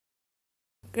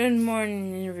Good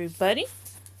morning, everybody.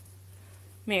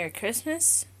 Merry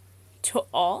Christmas to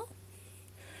all.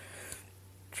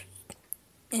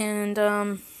 And,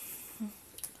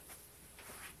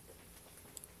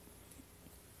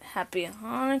 Happy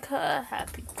Hanukkah,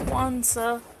 Happy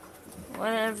Kwanzaa,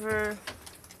 whatever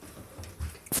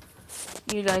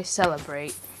you guys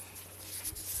celebrate.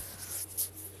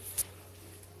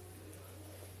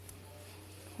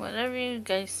 Whatever you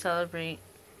guys celebrate,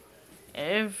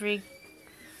 everything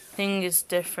is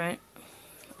different.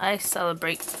 I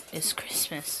celebrate is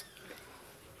Christmas.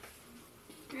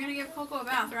 You're gonna give Coco a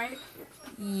bath, right?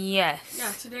 Yes.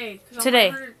 Yeah, today.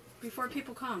 Today. Before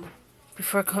people come.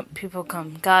 Before people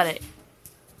come. Got it.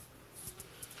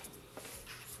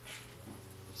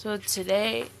 So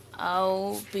today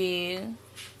I'll be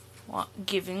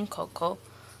giving Coco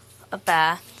a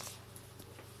bath,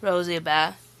 Rosie a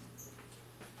bath,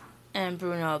 and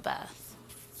Bruno a bath.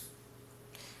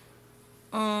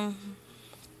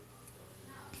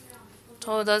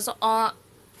 So that's all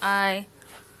I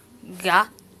got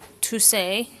to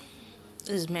say. This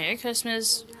is Merry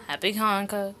Christmas, Happy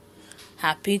Hanukkah,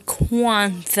 Happy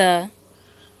Kwanzaa,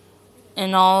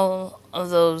 and all of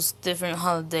those different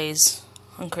holidays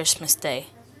on Christmas Day.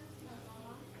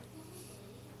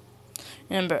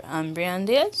 Remember, I'm Brian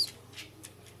Diaz,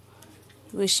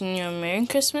 wishing you a Merry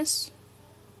Christmas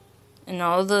and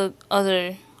all the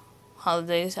other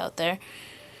holidays out there,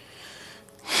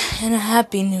 and a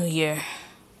Happy New Year.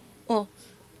 Well,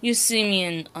 you see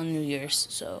me on New Year's,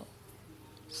 so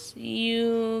see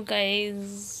you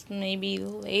guys maybe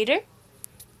later?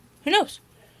 Who knows?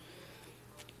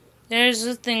 There's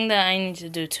a thing that I need to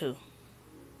do too.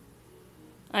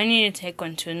 I need to take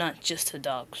one too, not just the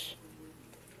dogs.